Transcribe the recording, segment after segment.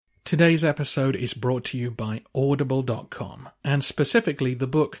Today's episode is brought to you by Audible.com, and specifically the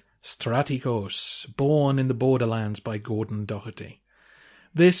book Strategos, Born in the Borderlands by Gordon Doherty.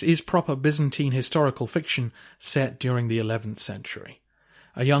 This is proper Byzantine historical fiction set during the 11th century.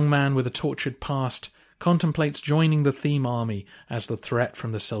 A young man with a tortured past contemplates joining the Theme army as the threat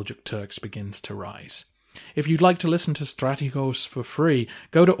from the Seljuk Turks begins to rise. If you'd like to listen to Strategos for free,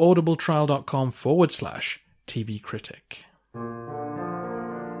 go to audibletrial.com/TV Critic.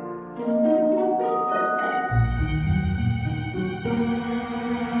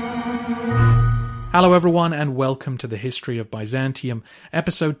 Hello everyone and welcome to the History of Byzantium,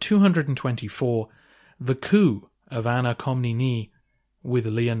 episode 224, The Coup of Anna Komnene with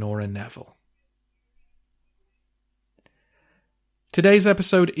Leonora Neville. Today's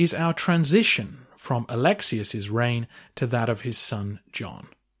episode is our transition from Alexius's reign to that of his son John.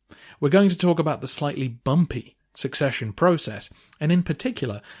 We're going to talk about the slightly bumpy succession process, and in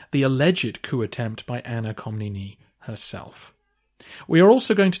particular the alleged coup attempt by Anna Komnene herself. We are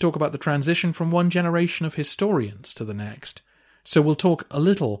also going to talk about the transition from one generation of historians to the next, so we'll talk a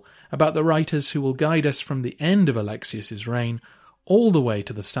little about the writers who will guide us from the end of Alexius's reign all the way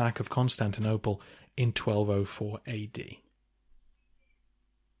to the sack of Constantinople in 1204 AD.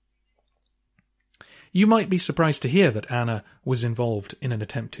 You might be surprised to hear that Anna was involved in an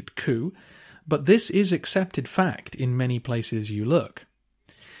attempted coup, but this is accepted fact in many places you look.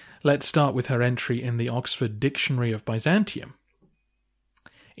 Let's start with her entry in the Oxford Dictionary of Byzantium.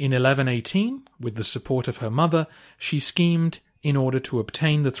 In 1118, with the support of her mother, she schemed in order to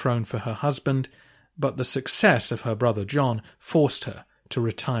obtain the throne for her husband, but the success of her brother John forced her to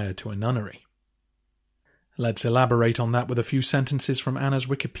retire to a nunnery. Let's elaborate on that with a few sentences from Anna's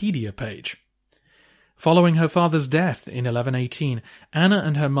Wikipedia page. Following her father's death in 1118, Anna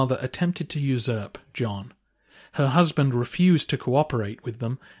and her mother attempted to usurp John. Her husband refused to cooperate with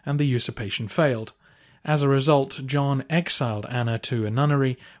them, and the usurpation failed. As a result, John exiled Anna to a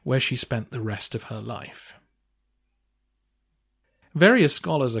nunnery where she spent the rest of her life. Various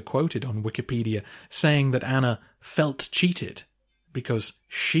scholars are quoted on Wikipedia saying that Anna felt cheated because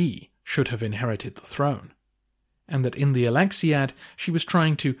she should have inherited the throne, and that in the Alexiad she was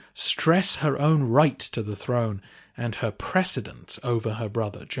trying to stress her own right to the throne and her precedence over her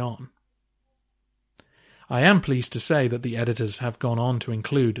brother John. I am pleased to say that the editors have gone on to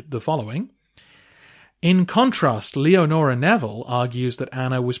include the following. In contrast, Leonora Neville argues that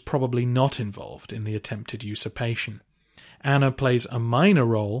Anna was probably not involved in the attempted usurpation. Anna plays a minor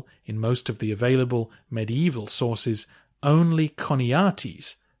role in most of the available medieval sources. Only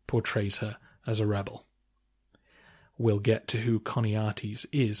Choniates portrays her as a rebel. We'll get to who Choniates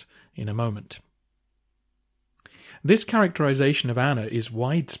is in a moment. This characterization of Anna is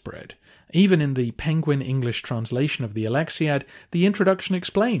widespread. Even in the Penguin English translation of the Alexiad, the introduction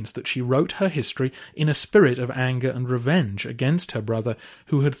explains that she wrote her history in a spirit of anger and revenge against her brother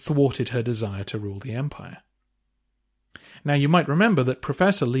who had thwarted her desire to rule the empire. Now you might remember that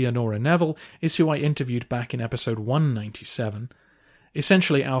Professor Leonora Neville is who I interviewed back in episode 197,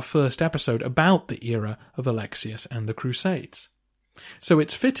 essentially our first episode about the era of Alexius and the Crusades. So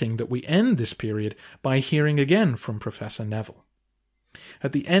it's fitting that we end this period by hearing again from Professor Neville.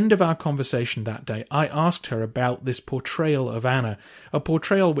 At the end of our conversation that day, I asked her about this portrayal of Anna, a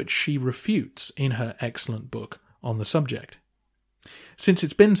portrayal which she refutes in her excellent book on the subject. Since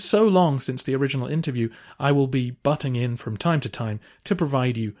it's been so long since the original interview, I will be butting in from time to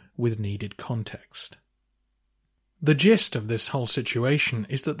provide you with needed context. The gist of this whole situation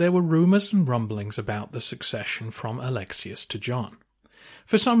is that there were rumours and rumblings about the succession from Alexius to John.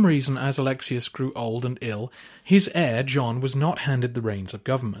 For some reason, as Alexius grew old and ill, his heir John was not handed the reins of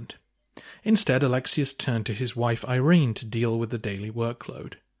government. Instead, Alexius turned to his wife Irene to deal with the daily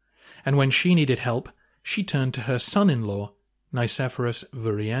workload. And when she needed help, she turned to her son-in-law, Nicephorus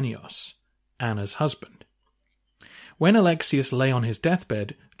Virianios, Anna's husband. When Alexius lay on his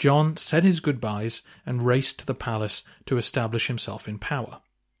deathbed, John said his goodbyes and raced to the palace to establish himself in power.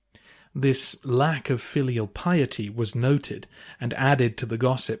 This lack of filial piety was noted and added to the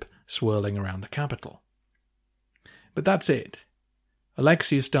gossip swirling around the capital. But that's it.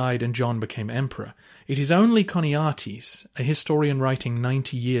 Alexius died and John became emperor. It is only Choniates, a historian writing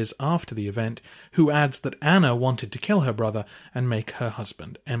 90 years after the event, who adds that Anna wanted to kill her brother and make her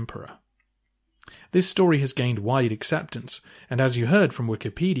husband emperor. This story has gained wide acceptance, and as you heard from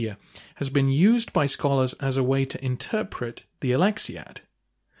Wikipedia, has been used by scholars as a way to interpret the Alexiad.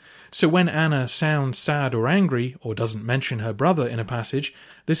 So when Anna sounds sad or angry, or doesn't mention her brother in a passage,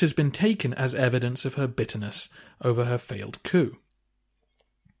 this has been taken as evidence of her bitterness over her failed coup.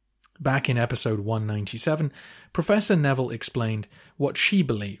 Back in episode 197, Professor Neville explained what she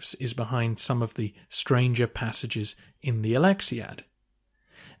believes is behind some of the stranger passages in the Alexiad.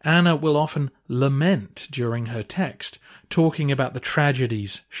 Anna will often lament during her text, talking about the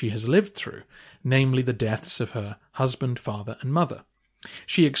tragedies she has lived through, namely the deaths of her husband, father, and mother.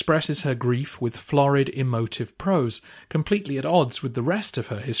 She expresses her grief with florid, emotive prose, completely at odds with the rest of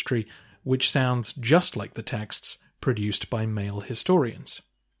her history, which sounds just like the texts produced by male historians.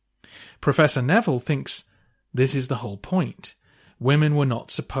 Professor Neville thinks this is the whole point. Women were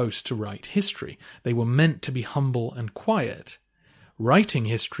not supposed to write history. They were meant to be humble and quiet. Writing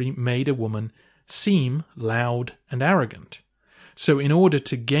history made a woman seem loud and arrogant. So in order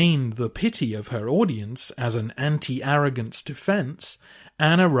to gain the pity of her audience as an anti-arrogance defense,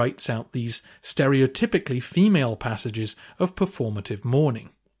 Anna writes out these stereotypically female passages of performative mourning.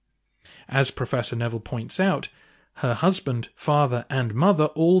 As Professor Neville points out, her husband, father, and mother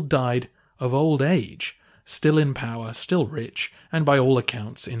all died of old age, still in power, still rich, and by all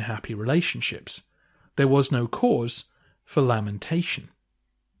accounts in happy relationships. There was no cause for lamentation.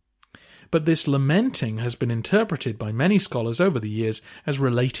 But this lamenting has been interpreted by many scholars over the years as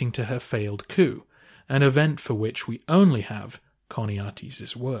relating to her failed coup, an event for which we only have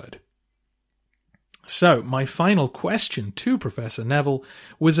Choniates' word. So, my final question to Professor Neville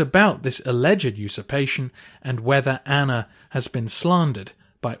was about this alleged usurpation and whether Anna has been slandered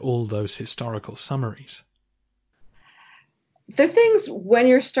by all those historical summaries. There are things, when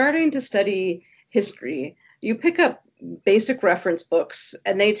you're starting to study history, you pick up basic reference books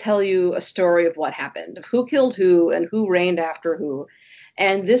and they tell you a story of what happened, of who killed who and who reigned after who.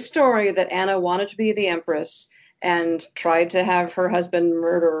 And this story that Anna wanted to be the empress and tried to have her husband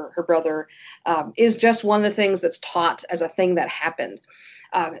murder her brother is just one of the things that's taught as a thing that happened.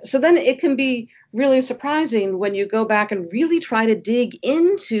 So then it can be really surprising when you go back and really try to dig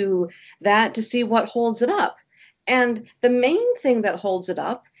into that to see what holds it up. And the main thing that holds it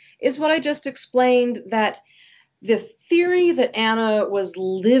up is what I just explained, that the theory that Anna was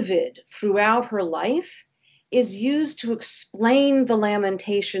livid throughout her life is used to explain the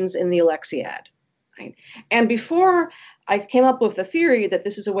lamentations in the Alexiad. Right? And before I came up with the theory that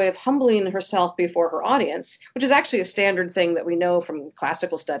this is a way of humbling herself before her audience, which is actually a standard thing that we know from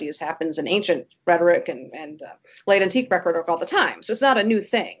classical studies happens in ancient rhetoric and late antique rhetoric all the time. So it's not a new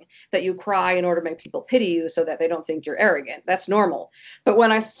thing that you cry in order to make people pity you so that they don't think you're arrogant. That's normal. But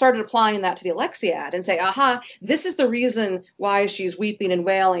when I started applying that to the Alexiad and say, aha, this is the reason why she's weeping and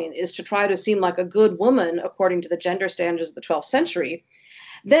wailing, is to try to seem like a good woman according to the gender standards of the 12th century,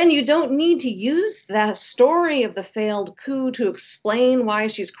 then you don't need to use that story of the failed coup to explain why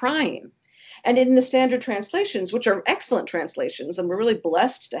she's crying. And in the standard translations, which are excellent translations, and we're really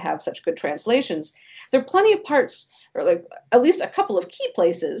blessed to have such good translations, there are plenty of parts, or like at least a couple of key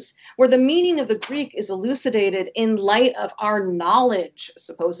places, where the meaning of the Greek is elucidated in light of our knowledge,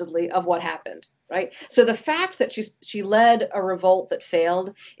 supposedly, of what happened. Right? So the fact that she led a revolt that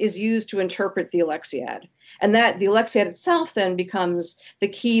failed is used to interpret the Alexiad. And that the Alexiad itself then becomes the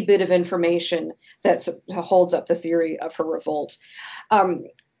key bit of information that holds up the theory of her revolt.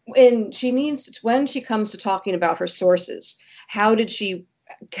 When she comes to talking about her sources, how did she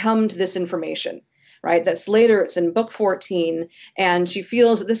come to this information? Right? That's later, it's in book 14, and she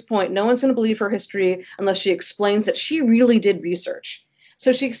feels at this point no one's going to believe her history unless she explains that she really did research.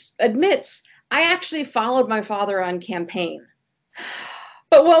 So she admits, I actually followed my father on campaign.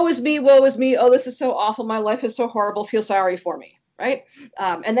 But woe is me, woe is me. Oh, this is so awful. My life is so horrible. Feel sorry for me, right?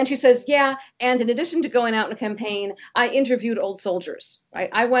 And then she says, yeah, and in addition to going out on a campaign, I interviewed old soldiers, right?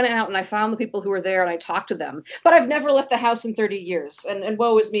 I went out and I found the people who were there and I talked to them. But I've never left the house in 30 years. And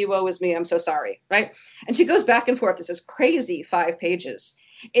woe is me, I'm so sorry, right? And she goes back and forth. This is crazy 5 pages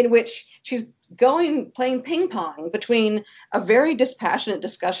in which she's playing ping pong between a very dispassionate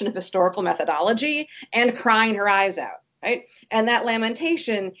discussion of historical methodology and crying her eyes out, right? And that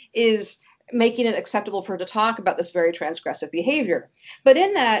lamentation is making it acceptable for her to talk about this very transgressive behavior. But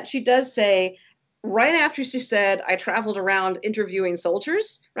in that, she does say, right after she said, I traveled around interviewing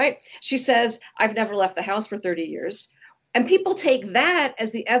soldiers, right? She says, I've never left the house for 30 years. And people take that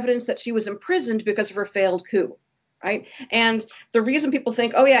as the evidence that she was imprisoned because of her failed coup. Right. And the reason people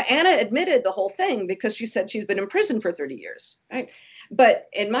think, oh, yeah, Anna admitted the whole thing because she said she's been in prison for 30 years. Right. But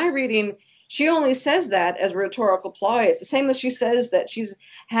in my reading, she only says that as a rhetorical ploy. It's the same as she says that she's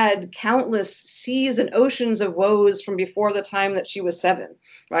had countless seas and oceans of woes from before the time that she was 7.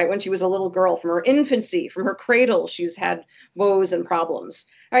 Right. When she was a little girl, from her infancy, from her cradle, she's had woes and problems.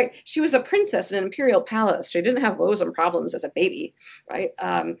 Right. She was a princess in an imperial palace. She didn't have woes and problems as a baby. Right.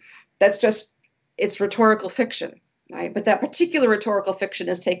 It's rhetorical fiction. right? But that particular rhetorical fiction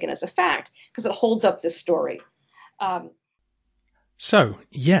is taken as a fact because it holds up this story. So,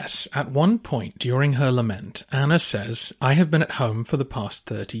 yes, at one point during her lament, Anna says, "I have been at home for the past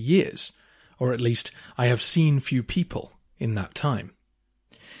 30 years, or at least I have seen few people in that time."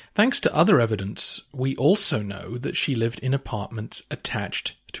 Thanks to other evidence, we also know that she lived in apartments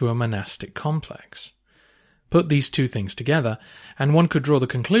attached to a monastic complex. Put these two things together, and one could draw the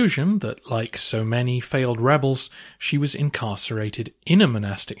conclusion that, like so many failed rebels, she was incarcerated in a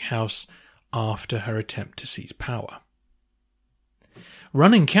monastic house after her attempt to seize power.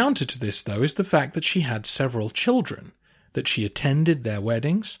 Running counter to this, though, is the fact that she had several children, that she attended their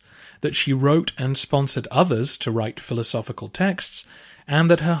weddings, that she wrote and sponsored others to write philosophical texts, and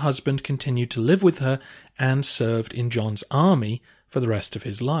that her husband continued to live with her and served in John's army for the rest of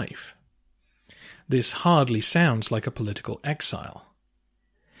his life. This hardly sounds like a political exile.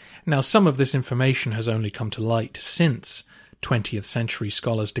 Now, some of this information has only come to light since 20th century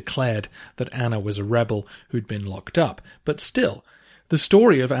scholars declared that Anna was a rebel who'd been locked up, but still, the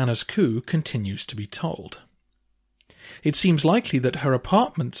story of Anna's coup continues to be told. It seems likely that her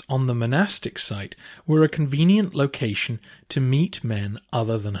apartments on the monastic site were a convenient location to meet men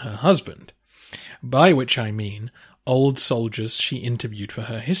other than her husband, by which I mean old soldiers she interviewed for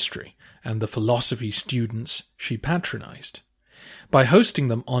her history and the philosophy students she patronized. By hosting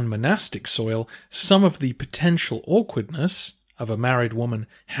them on monastic soil, some of the potential awkwardness of a married woman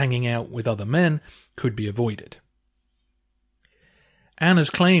hanging out with other men could be avoided. Anna's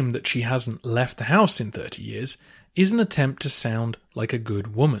claim that she hasn't left the house in 30 years is an attempt to sound like a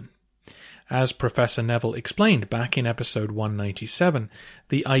good woman. As Professor Neville explained back in episode 197,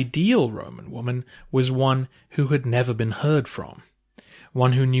 the ideal Roman woman was one who had never been heard from,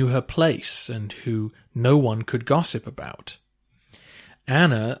 one who knew her place and who no one could gossip about.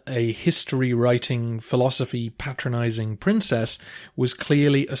 Anna, a history-writing, philosophy-patronizing princess, was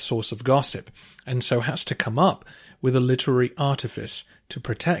clearly a source of gossip, and so has to come up with a literary artifice to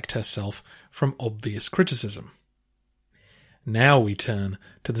protect herself from obvious criticism. Now we turn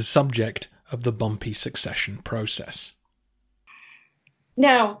to the subject of the bumpy succession process.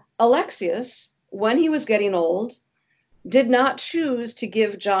 Now, Alexius, when he was getting old, did not choose to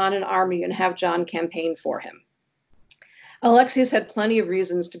give John an army and have John campaign for him. Alexius had plenty of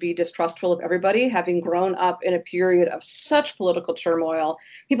reasons to be distrustful of everybody, having grown up in a period of such political turmoil,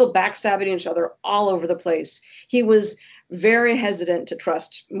 people backstabbing each other all over the place. He was very hesitant to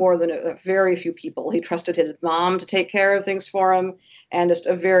trust more than a very few people. He trusted his mom to take care of things for him and just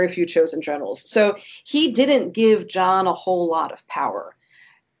a very few chosen generals. So he didn't give John a whole lot of power.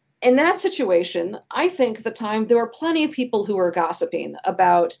 In that situation, I think at the time there were plenty of people who were gossiping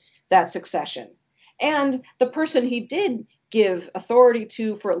about that succession. And the person he did give authority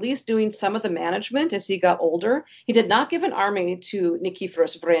to for at least doing some of the management as he got older, he did not give an army to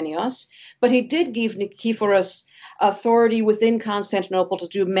Nicephorus Vrenios, but he did give Nicephorus authority within Constantinople to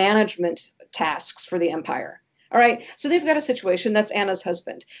do management tasks for the empire. All right, so they've got a situation that's Anna's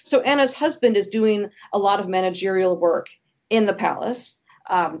husband. So Anna's husband is doing a lot of managerial work in the palace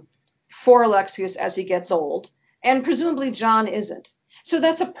for Alexius as he gets old, and presumably John isn't. So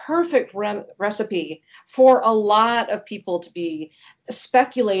that's a perfect recipe for a lot of people to be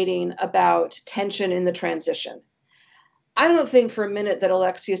speculating about tension in the transition. I don't think for a minute that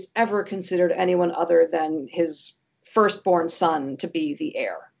Alexius ever considered anyone other than his firstborn son to be the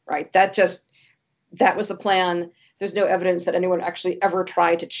heir, right? That was the plan. There's no evidence that anyone actually ever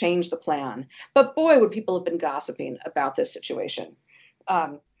tried to change the plan. But boy, would people have been gossiping about this situation.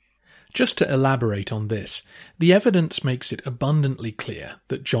 Just to elaborate on this, the evidence makes it abundantly clear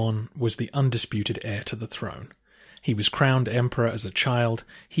that John was the undisputed heir to the throne. He was crowned emperor as a child,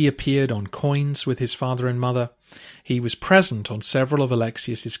 he appeared on coins with his father and mother, he was present on several of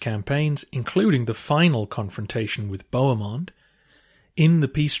Alexius's campaigns, including the final confrontation with Bohemond. In the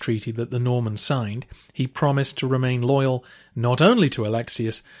peace treaty that the Normans signed, he promised to remain loyal not only to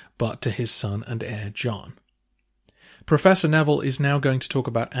Alexius, but to his son and heir John. Professor Neville is now going to talk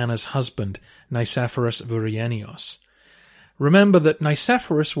about Anna's husband, Nicephorus Vrenios. Remember that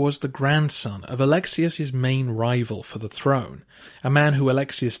Nicephorus was the grandson of Alexius's main rival for the throne, a man who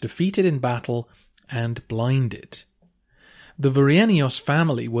Alexius defeated in battle and blinded. The Vrenios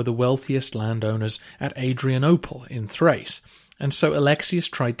family were the wealthiest landowners at Adrianople in Thrace, and so Alexius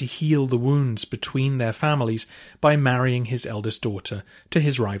tried to heal the wounds between their families by marrying his eldest daughter to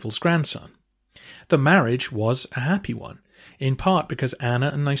his rival's grandson. The marriage was a happy one, in part because Anna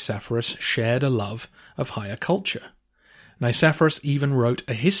and Nicephorus shared a love of higher culture. Nicephorus even wrote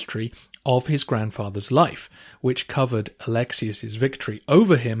a history of his grandfather's life, which covered Alexius's victory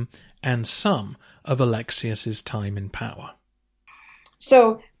over him and some of Alexius's time in power.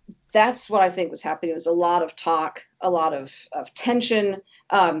 So that's what I think was happening. There was a lot of talk, a lot of tension.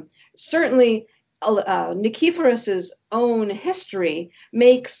 Certainly, Nikephoros' own history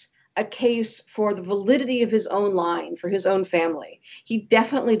makes a case for the validity of his own line, for his own family. He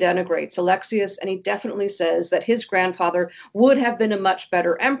definitely denigrates Alexius, and he definitely says that his grandfather would have been a much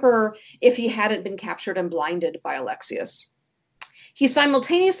better emperor if he hadn't been captured and blinded by Alexius. He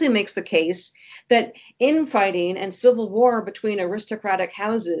simultaneously makes the case that infighting and civil war between aristocratic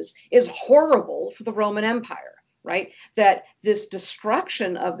houses is horrible for the Roman Empire, right? That this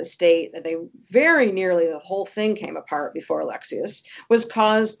destruction of the state, that they very nearly the whole thing came apart before Alexius, was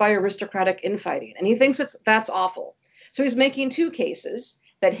caused by aristocratic infighting. And he thinks that's awful. So he's making two cases,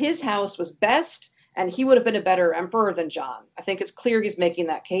 that his house was best and he would have been a better emperor than John. I think it's clear he's making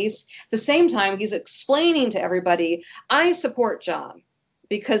that case. At the same time, he's explaining to everybody, I support John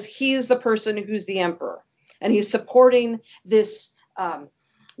because he's the person who's the emperor. And he's supporting this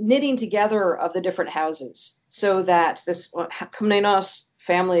knitting together of the different houses so that this Komnenos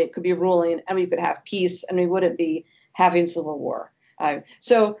family could be ruling and we could have peace and we wouldn't be having civil war.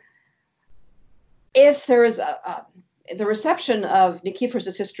 So if there is the reception of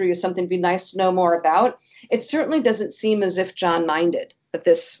Nikephoros' history is something to be nice to know more about, it certainly doesn't seem as if John minded that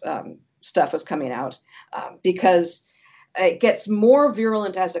this stuff was coming out because it gets more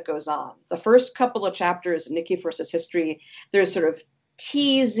virulent as it goes on. The first couple of chapters of Nikephoros' history, there's sort of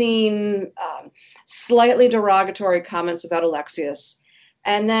teasing, slightly derogatory comments about Alexius.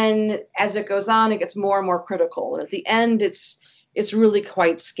 And then as it goes on, it gets more and more critical. And at the end, it's really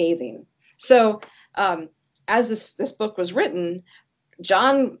quite scathing. So as this book was written,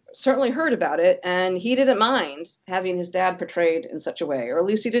 John certainly heard about it, and he didn't mind having his dad portrayed in such a way, or at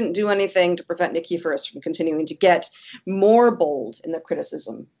least he didn't do anything to prevent Nikephoros from continuing to get more bold in the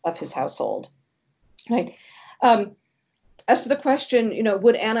criticism of his household. Right? As to the question,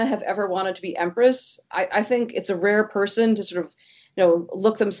 would Anna have ever wanted to be empress? I think it's a rare person to sort of,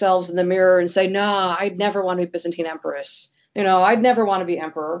 look themselves in the mirror and say, no, I'd never want to be Byzantine empress. I'd never want to be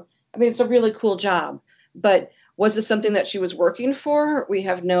emperor. I mean, it's a really cool job. But was this something that she was working for? We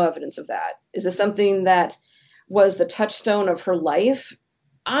have no evidence of that. Is this something that was the touchstone of her life?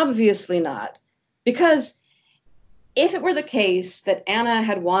 Obviously not. Because if it were the case that Anna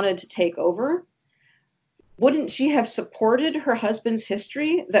had wanted to take over, wouldn't she have supported her husband's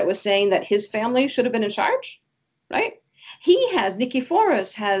history that was saying that his family should have been in charge? Right?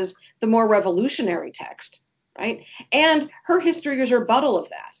 Nikephoros has the more revolutionary text, right? And her history is a rebuttal of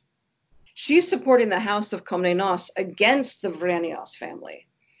that. She's supporting the house of Komnenos against the Vranios family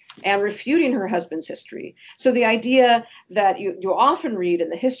and refuting her husband's history. So the idea that you often read in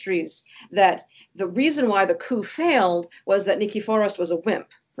the histories that the reason why the coup failed was that Nikephoros was a wimp,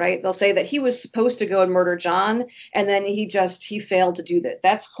 right? They'll say that he was supposed to go and murder John, and then he failed to do that.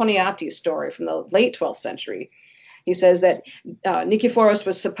 That's Choniati's story from the late 12th century. He says that Nikephoros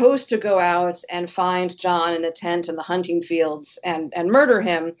was supposed to go out and find John in a tent in the hunting fields and murder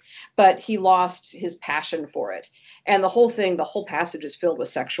him, but he lost his passion for it. And the whole passage is filled with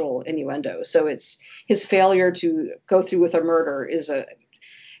sexual innuendo. So it's his failure to go through with a murder is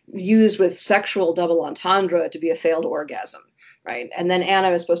used with sexual double entendre to be a failed orgasm, right? And then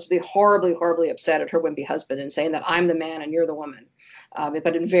Anna is supposed to be horribly, horribly upset at her wimpy husband and saying that I'm the man and you're the woman,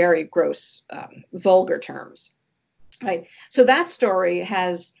 but in very gross, vulgar terms. Right. So that story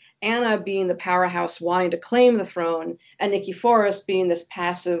has Anna being the powerhouse wanting to claim the throne and Nikephoros being this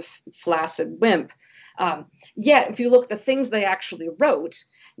passive, flaccid wimp. Yet, if you look at the things they actually wrote,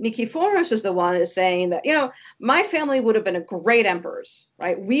 Nikephoros is the one who is saying that, my family would have been a great emperors,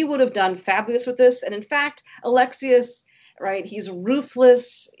 right? We would have done fabulous with this. And in fact, Alexius, right, he's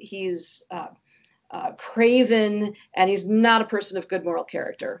ruthless, he's craven, and he's not a person of good moral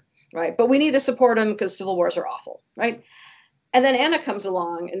character. Right. But we need to support him because civil wars are awful. Right. And then Anna comes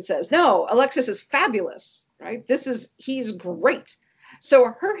along and says, no, Alexius is fabulous. Right. He's great. So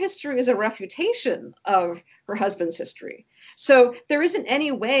her history is a refutation of her husband's history. So there isn't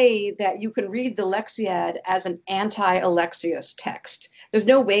any way that you can read the Lexiad as an anti-Alexius text. There's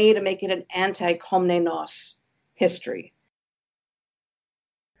no way to make it an anti-Komnenos history.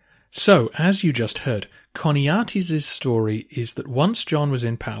 So, as you just heard, Choniates' story is that once John was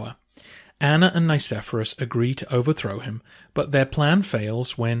in power, Anna and Nicephorus agree to overthrow him, but their plan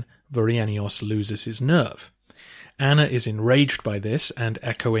fails when Varianios loses his nerve. Anna is enraged by this and,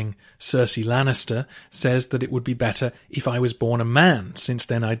 echoing Cersei Lannister, says that it would be better if I was born a man, since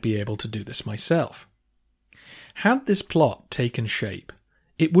then I'd be able to do this myself. Had this plot taken shape,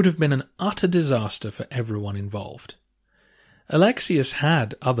 it would have been an utter disaster for everyone involved. Alexius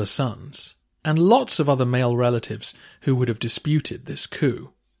had other sons, and lots of other male relatives who would have disputed this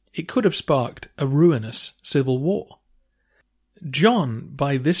coup. It could have sparked a ruinous civil war. John,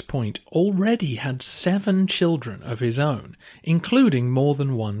 by this point, already had 7 children of his own, including more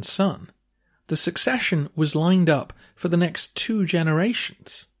than one son. The succession was lined up for the next 2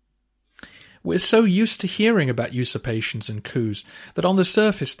 generations. We're so used to hearing about usurpations and coups that on the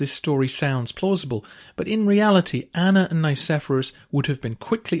surface this story sounds plausible, but in reality Anna and Nicephorus would have been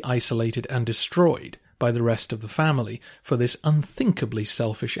quickly isolated and destroyed by the rest of the family for this unthinkably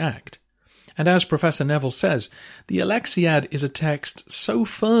selfish act. And as Professor Neville says, the Alexiad is a text so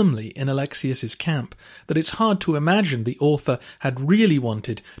firmly in Alexius's camp that it's hard to imagine the author had really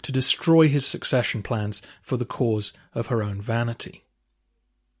wanted to destroy his succession plans for the cause of her own vanity.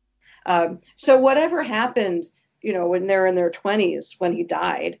 So whatever happened, when they're in their 20s, when he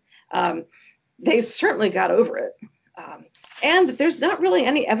died, they certainly got over it. And there's not really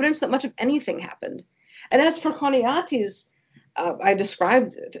any evidence that much of anything happened. And as for Choniates, I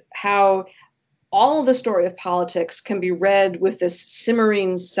described how all the story of politics can be read with this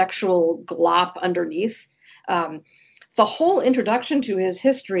simmering sexual glop underneath. The whole introduction to his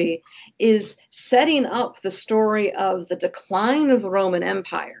history is setting up the story of the decline of the Roman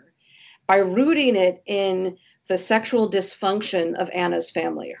Empire by rooting it in the sexual dysfunction of Anna's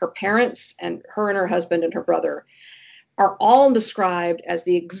family. Her parents and her husband and her brother are all described as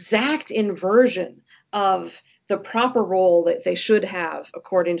the exact inversion of the proper role that they should have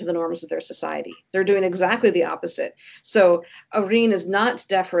according to the norms of their society. They're doing exactly the opposite. So Irene is not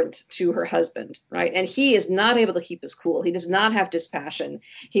deferent to her husband, right? And he is not able to keep his cool. He does not have dispassion.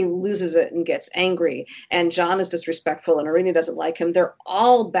 He loses it and gets angry. And John is disrespectful and Irene doesn't like him. They're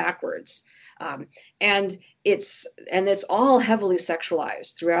all backwards. And it's all heavily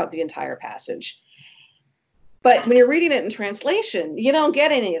sexualized throughout the entire passage. But when you're reading it in translation, you don't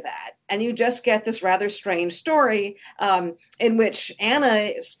get any of that. And you just get this rather strange story in which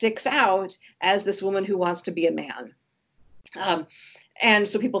Anna sticks out as this woman who wants to be a man. And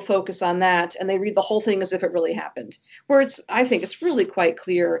so people focus on that and they read the whole thing as if it really happened. Where I think it's really quite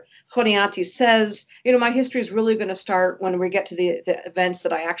clear. Choniates says, my history is really going to start when we get to the events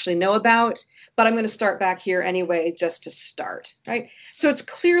that I actually know about, but I'm going to start back here anyway, just to start, right? So it's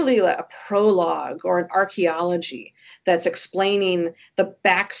clearly a prologue or an archaeology that's explaining the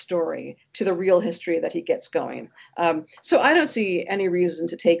backstory to the real history that he gets going. So I don't see any reason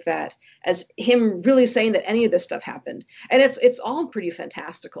to take that as him really saying that any of this stuff happened. And it's all pretty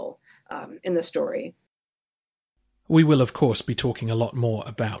fantastical in the story. We will, of course, be talking a lot more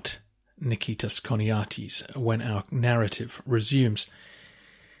about Nikitas Choniates when our narrative resumes.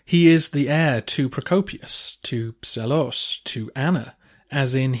 He is the heir to Procopius, to Psellos, to Anna,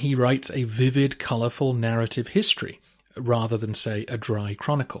 as in he writes a vivid, colourful narrative history, rather than, say, a dry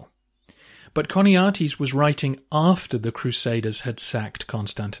chronicle. But Choniates was writing after the Crusaders had sacked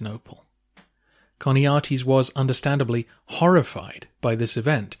Constantinople. Choniates was understandably horrified by this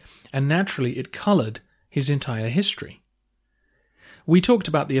event, and naturally it coloured his entire history. We talked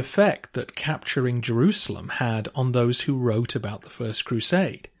about the effect that capturing Jerusalem had on those who wrote about the First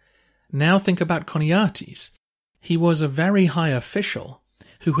Crusade. Now think about Choniates. He was a very high official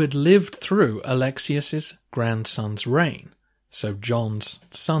who had lived through Alexius's grandson's reign, so John's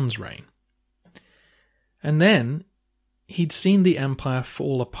son's reign. And then he'd seen the empire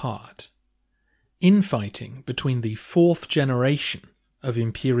fall apart. Infighting between the 4th generation of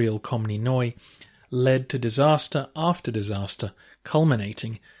imperial Komnenoi led to disaster after disaster,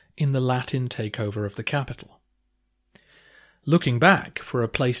 culminating in the Latin takeover of the capital. Looking back for a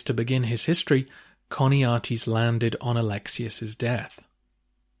place to begin his history, Choniates landed on Alexius's death.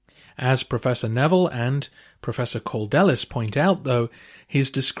 As Professor Neville and Professor Caldelis point out, though, his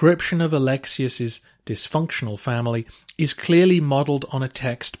description of Alexius's dysfunctional family is clearly modelled on a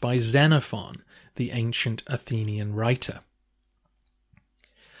text by Xenophon, the ancient Athenian writer.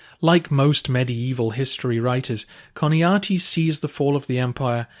 Like most medieval history writers, Choniates sees the fall of the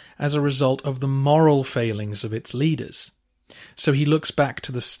empire as a result of the moral failings of its leaders. So he looks back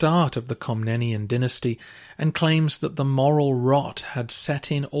to the start of the Komnenian dynasty and claims that the moral rot had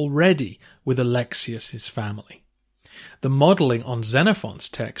set in already with Alexius's family. The modelling on Xenophon's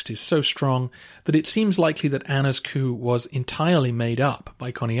text is so strong that it seems likely that Anna's coup was entirely made up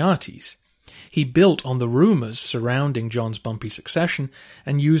by Choniates. He built on the rumours surrounding John's bumpy succession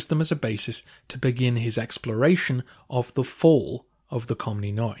and used them as a basis to begin his exploration of the fall of the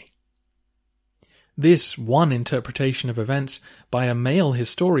Komnenoi. This one interpretation of events by a male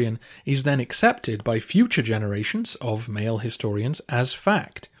historian is then accepted by future generations of male historians as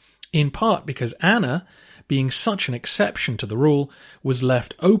fact, in part because Anna, being such an exception to the rule, was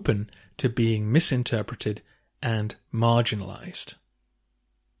left open to being misinterpreted and marginalized.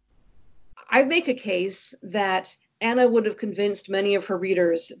 I make a case that Anna would have convinced many of her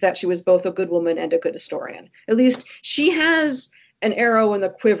readers that she was both a good woman and a good historian. At least she has an arrow in the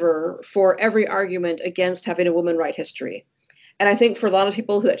quiver for every argument against having a woman write history. And I think for a lot of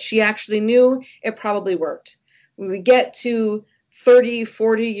people that she actually knew, it probably worked. When we get to 30,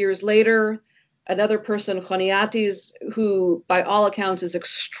 40 years later, another person, Choniates, who by all accounts is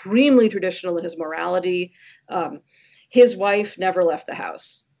extremely traditional in his morality, his wife never left the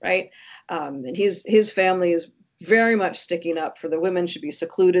house, right? And his family is very much sticking up for the women should be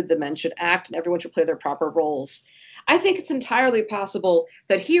secluded, the men should act, and everyone should play their proper roles. I think it's entirely possible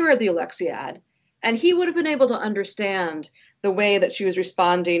that he read the Alexiad, and he would have been able to understand the way that she was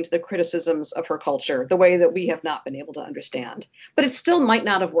responding to the criticisms of her culture, the way that we have not been able to understand. But it still might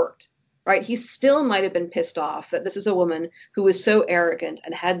not have worked, right? He still might have been pissed off that this is a woman who was so arrogant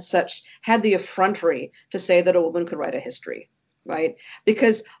and had the effrontery to say that a woman could write a history, right?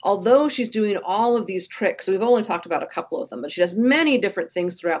 Because although she's doing all of these tricks, we've only talked about a couple of them, but she does many different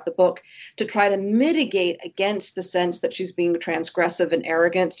things throughout the book to try to mitigate against the sense that she's being transgressive and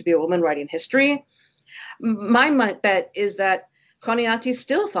arrogant to be a woman writing history. My bet is that Choniates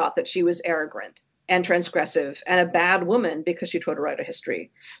still thought that she was arrogant and transgressive and a bad woman because she tried to write a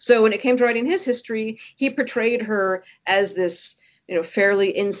history. So when it came to writing his history, he portrayed her as this,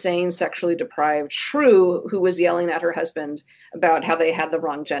 fairly insane, sexually deprived shrew who was yelling at her husband about how they had the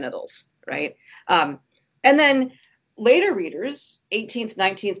wrong genitals, right? And then later readers, 18th,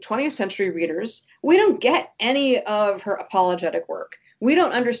 19th, 20th century readers, we don't get any of her apologetic work. We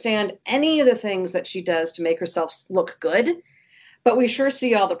don't understand any of the things that she does to make herself look good, but we sure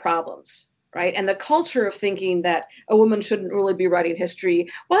see all the problems, right? And the culture of thinking that a woman shouldn't really be writing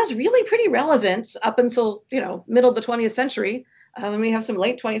history was really pretty relevant up until, middle of the 20th century. And we have some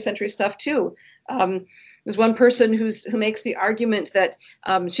late 20th century stuff too. There's one person who makes the argument that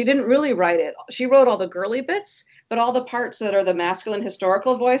she didn't really write it. She wrote all the girly bits, but all the parts that are the masculine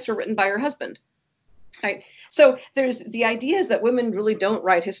historical voice were written by her husband. Right. So there's the ideas that women really don't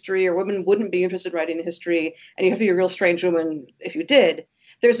write history, or women wouldn't be interested in writing history, and you have to be a real strange woman if you did.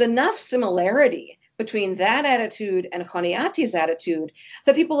 There's enough similarity between that attitude and Choniates' attitude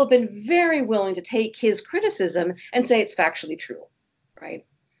that people have been very willing to take his criticism and say it's factually true, right?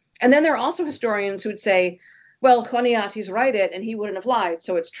 And then there are also historians who would say, well, Choniates wrote it and he wouldn't have lied,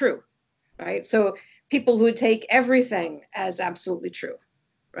 so it's true, right? So people who would take everything as absolutely true,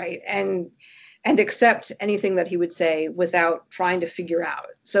 right? And accept anything that he would say without trying to figure out.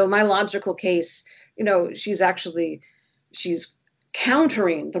 So my logical case, she's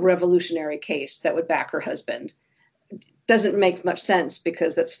countering the revolutionary case that would back her husband. Doesn't make much sense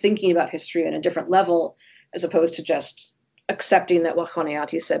because that's thinking about history on a different level as opposed to just accepting that what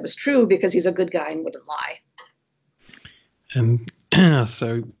Choniates said was true because he's a good guy and wouldn't lie. And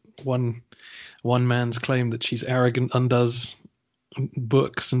so one man's claim that she's arrogant undoes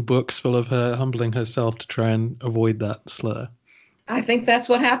books and books full of her humbling herself to try and avoid that slur. I think that's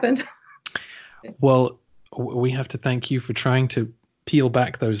what happened. Well, we have to thank you for trying to peel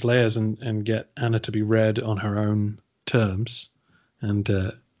back those layers and get Anna to be read on her own terms. And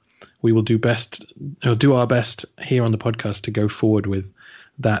we will do our best here on the podcast to go forward with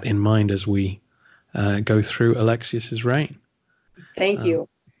that in mind as we go through Alexius's reign. Thank you.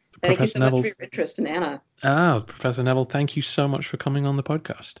 Thank Professor you so Neville, much for your interest in Anna. Professor Neville, thank you so much for coming on the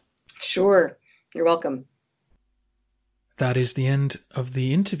podcast. Sure. You're welcome. That is the end of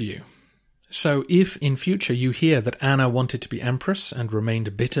the interview. So if in future you hear that Anna wanted to be empress and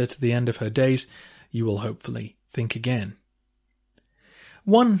remained bitter to the end of her days, you will hopefully think again.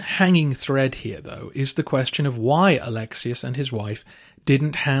 One hanging thread here, though, is the question of why Alexius and his wife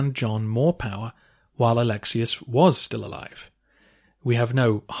didn't hand John more power while Alexius was still alive. We have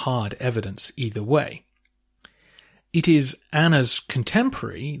no hard evidence either way. It is Anna's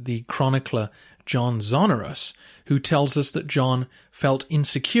contemporary, the chronicler John Zonorus, who tells us that John felt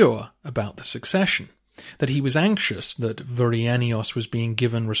insecure about the succession, that he was anxious that Vurianios was being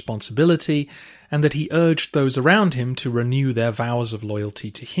given responsibility, and that he urged those around him to renew their vows of loyalty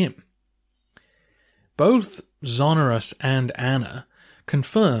to him. Both Zonorus and Anna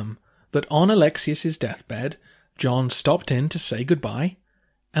confirm that on Alexius's deathbed, John stopped in to say goodbye,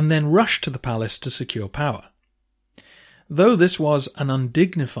 and then rushed to the palace to secure power. Though this was an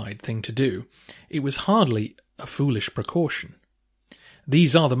undignified thing to do, it was hardly a foolish precaution.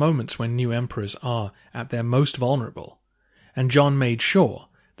 These are the moments when new emperors are at their most vulnerable, and John made sure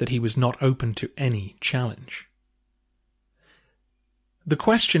that he was not open to any challenge. The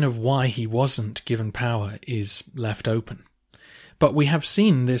question of why he wasn't given power is left open. But we have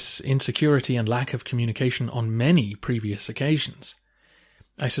seen this insecurity and lack of communication on many previous occasions.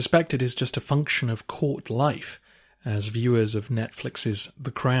 I suspect it is just a function of court life, as viewers of Netflix's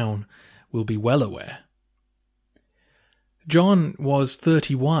The Crown will be well aware. John was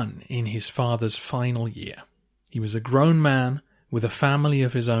 31 in his father's final year. He was a grown man with a family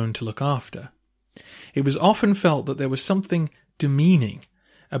of his own to look after. It was often felt that there was something demeaning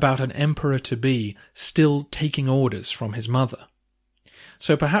about an emperor-to-be still taking orders from his mother.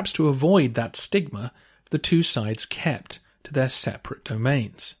 So perhaps to avoid that stigma, the two sides kept to their separate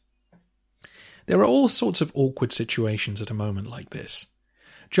domains. There are all sorts of awkward situations at a moment like this.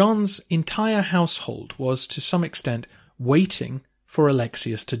 John's entire household was, to some extent, waiting for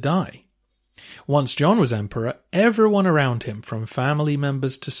Alexius to die. Once John was emperor, everyone around him, from family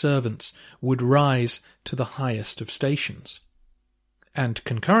members to servants, would rise to the highest of stations. And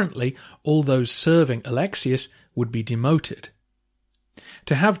concurrently, all those serving Alexius would be demoted.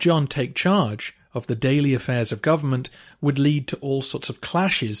 To have John take charge of the daily affairs of government would lead to all sorts of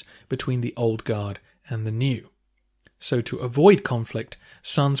clashes between the old guard and the new. So to avoid conflict,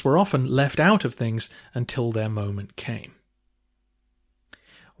 sons were often left out of things until their moment came.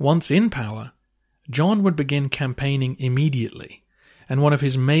 Once in power, John would begin campaigning immediately, and one of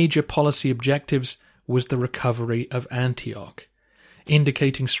his major policy objectives was the recovery of Antioch,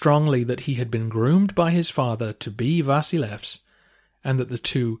 indicating strongly that he had been groomed by his father to be Vasilevs, and that the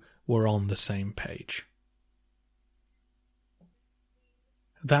two were on the same page.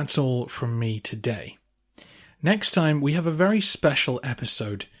 That's all from me today. Next time, we have a very special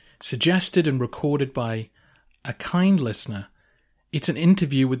episode, suggested and recorded by a kind listener. It's an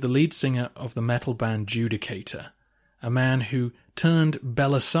interview with the lead singer of the metal band Judicator, a man who turned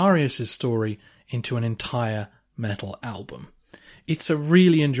Belisarius' story into an entire metal album. It's a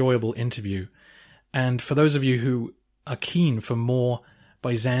really enjoyable interview, and for those of you who are keen for more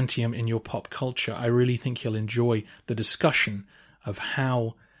Byzantium in your pop culture, I really think you'll enjoy the discussion of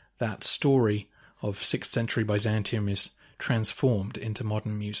how that story of 6th century Byzantium is transformed into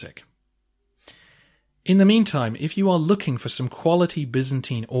modern music. In the meantime, if you are looking for some quality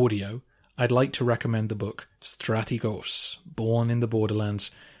Byzantine audio, I'd like to recommend the book Strategos, Born in the Borderlands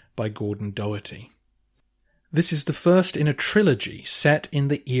by Gordon Doherty. This is the first in a trilogy set in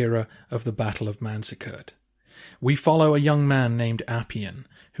the era of the Battle of Manzikert. We follow a young man named Appian,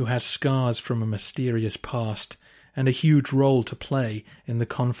 who has scars from a mysterious past and a huge role to play in the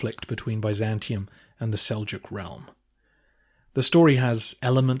conflict between Byzantium and the Seljuk realm. The story has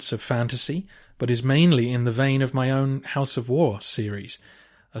elements of fantasy, but is mainly in the vein of my own House of War series,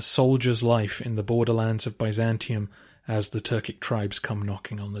 a soldier's life in the borderlands of Byzantium as the Turkic tribes come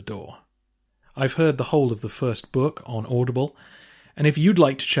knocking on the door. I've heard the whole of the first book on Audible, and if you'd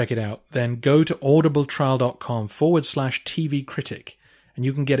like to check it out, then go to audibletrial.com/TV Critic, and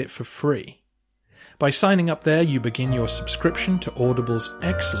you can get it for free. By signing up there, you begin your subscription to Audible's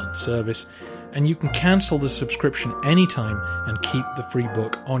excellent service, and you can cancel the subscription anytime and keep the free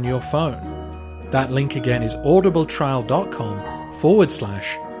book on your phone. That link again is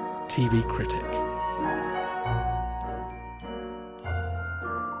audibletrial.com/TV Critic.